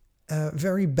is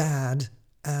very bad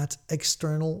at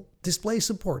external display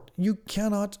support. You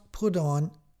cannot put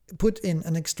in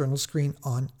an external screen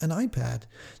on an iPad.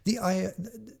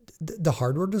 The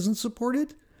hardware doesn't support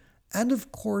it. And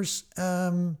of course,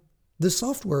 the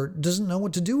software doesn't know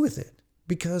what to do with it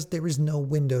because there is no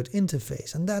windowed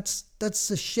interface. And that's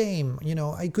a shame.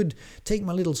 I could take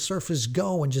my little Surface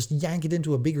Go and just yank it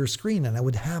into a bigger screen and I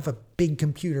would have a big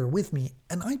computer with me.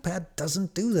 An iPad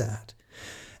doesn't do that.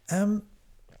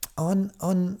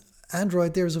 On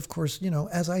Android, there's, of course,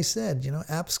 as I said,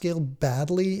 apps scale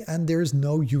badly and there's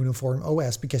no uniform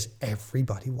OS because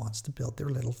everybody wants to build their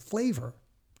little flavor.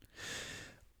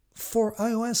 For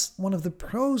iOS, one of the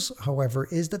pros, however,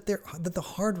 is that the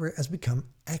hardware has become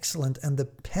excellent and the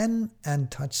pen and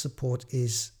touch support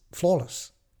is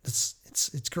flawless.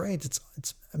 It's great. It's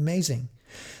amazing.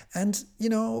 And,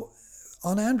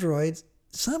 on Android,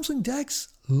 Samsung DeX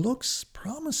looks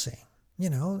promising.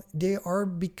 They are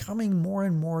becoming more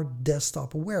and more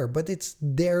desktop aware, but it's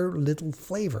their little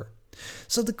flavor.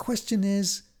 So the question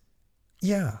is,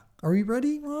 are we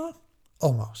ready? Well,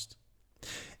 almost.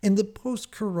 In the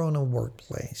post-corona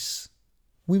workplace,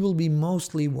 we will be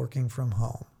mostly working from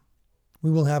home. We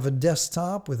will have a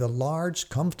desktop with a large,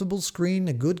 comfortable screen,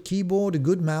 a good keyboard, a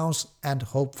good mouse, and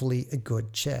hopefully a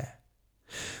good chair.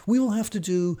 We will have to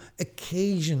do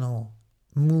occasional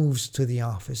moves to the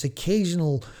office,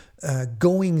 occasional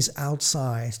goings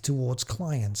outside towards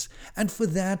clients. And for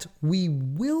that, we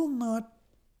will not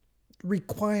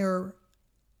require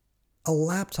a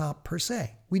laptop per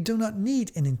se. We do not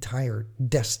need an entire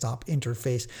desktop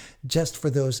interface just for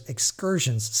those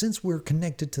excursions, since we're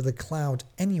connected to the cloud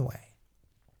anyway.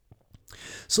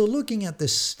 So looking at the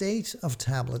state of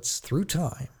tablets through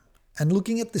time, and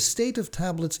looking at the state of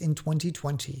tablets in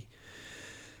 2020,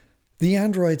 the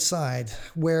Android side,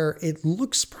 where it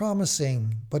looks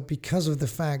promising, but because of the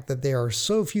fact that there are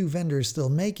so few vendors still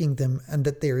making them and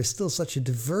that there is still such a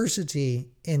diversity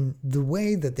in the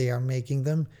way that they are making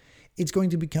them, it's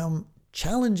going to become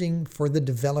challenging for the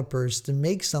developers to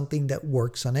make something that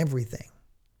works on everything.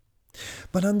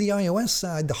 But on the iOS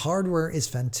side, the hardware is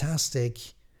fantastic.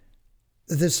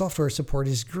 The software support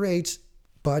is great,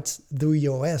 but the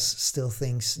OS still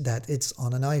thinks that it's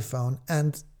on an iPhone.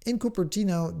 And in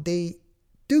Cupertino, they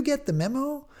do get the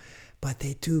memo, but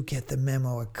they do get the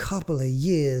memo a couple of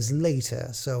years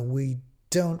later. So we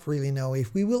don't really know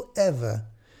if we will ever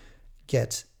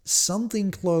get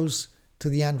something close to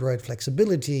the Android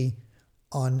flexibility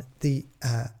on the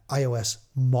iOS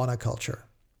monoculture.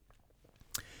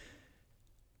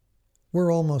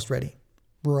 We're almost ready.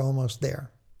 We're almost there.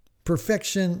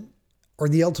 Perfection, or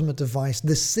the ultimate device,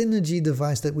 the synergy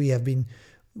device that we have been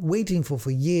waiting for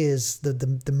years,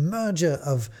 the merger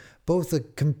of both a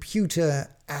computer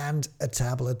and a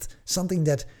tablet, something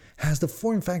that has the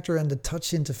form factor and the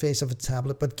touch interface of a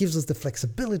tablet, but gives us the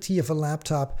flexibility of a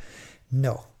laptop.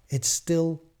 No, it's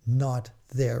still not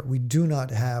there. We do not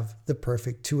have the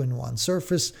perfect two-in-one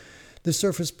Surface. The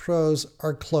Surface Pros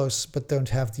are close, but don't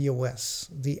have the OS.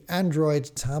 The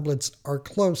Android tablets are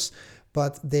close,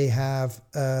 but they have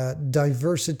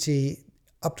diversity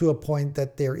up to a point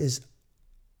that there is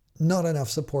not enough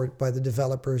support by the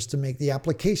developers to make the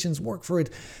applications work for it.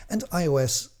 And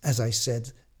iOS, as I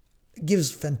said,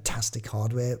 gives fantastic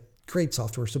hardware, great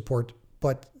software support,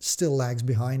 but still lags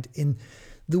behind in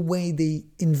the way they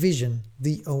envision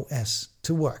the OS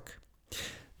to work.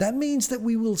 That means that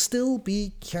we will still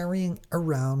be carrying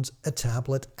around a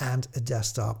tablet and a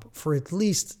desktop for at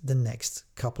least the next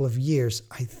couple of years,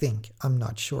 I think. I'm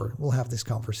not sure. We'll have this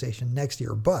conversation next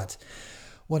year. But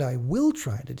what I will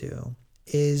try to do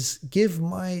is give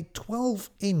my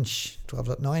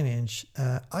 12.9-inch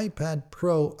iPad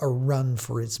Pro a run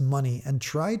for its money and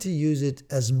try to use it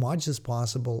as much as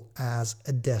possible as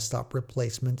a desktop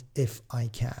replacement if I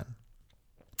can.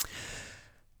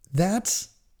 That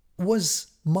was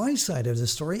my side of the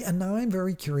story, and now I'm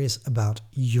very curious about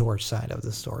your side of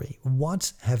the story.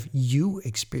 What have you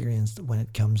experienced when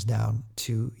it comes down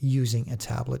to using a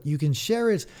tablet? You can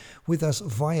share it with us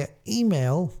via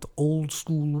email, the old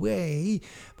school way,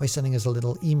 by sending us a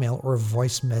little email or a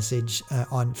voice message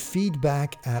on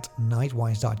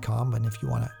feedback@nightwise.com. And if you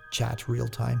want to chat real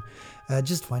time,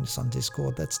 just find us on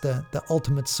Discord. That's the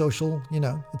ultimate social,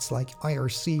 it's like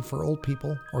IRC for old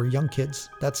people or young kids.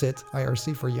 That's it,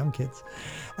 IRC for young kids.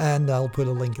 And I'll put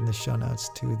a link in the show notes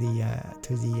to the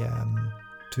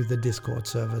Discord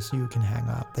server so you can hang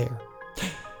out there.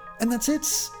 And that's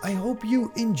it. I hope you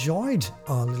enjoyed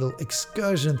our little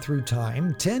excursion through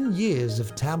time. 10 years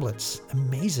of tablets.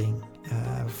 Amazing.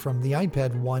 From the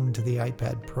iPad 1 to the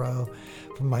iPad Pro,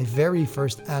 from my very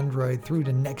first Android through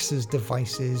the Nexus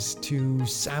devices to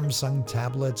Samsung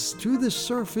tablets, to the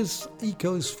Surface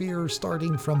Ecosphere,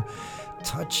 starting from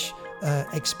Touch,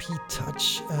 XP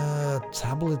Touch,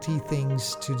 tablet-y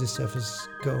things to the Surface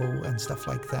Go and stuff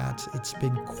like that. It's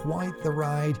been quite the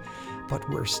ride, but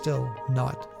we're still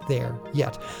not there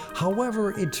yet.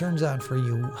 However it turns out for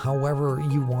you, however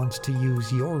you want to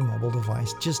use your mobile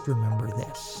device, just remember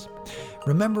this.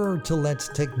 Remember to let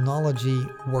technology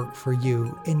work for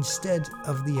you instead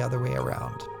of the other way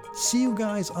around. See you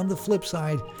guys on the flip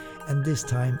side, and this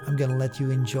time I'm gonna let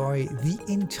you enjoy the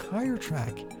entire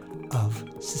track of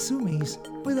Susumi's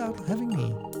without having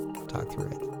me talk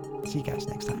through it. See you guys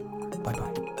next time.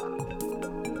 Bye-bye.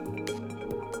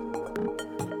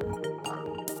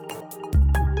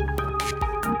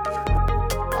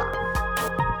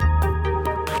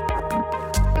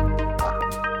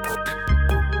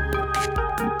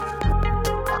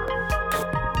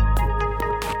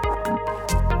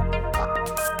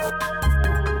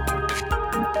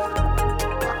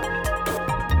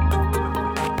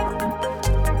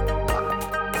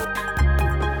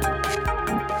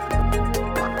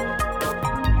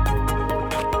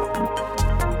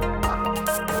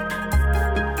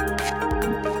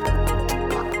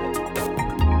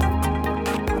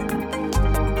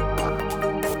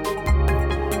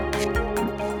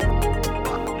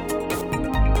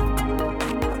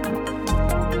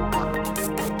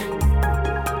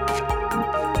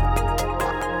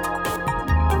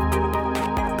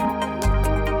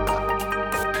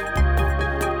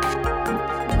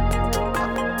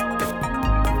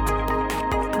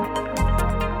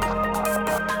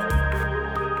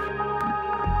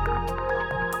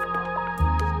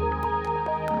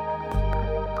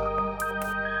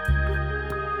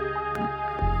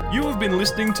 You have been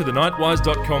listening to the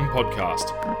Nightwise.com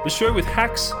podcast, the show with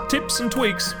hacks, tips and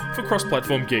tweaks for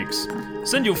cross-platform geeks.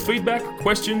 Send your feedback,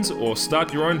 questions, or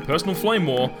start your own personal flame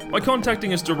war by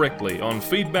contacting us directly on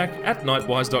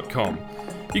feedback@nightwise.com.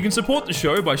 You can support the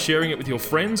show by sharing it with your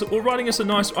friends or writing us a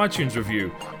nice iTunes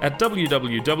review at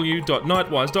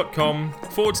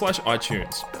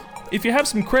www.nightwise.com/iTunes. If you have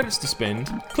some credits to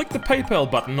spend, click the PayPal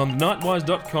button on the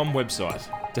Nightwise.com website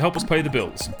to help us pay the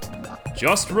bills.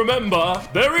 Just remember,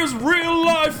 there is real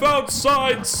life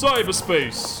outside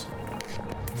cyberspace.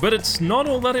 But it's not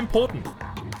all that important.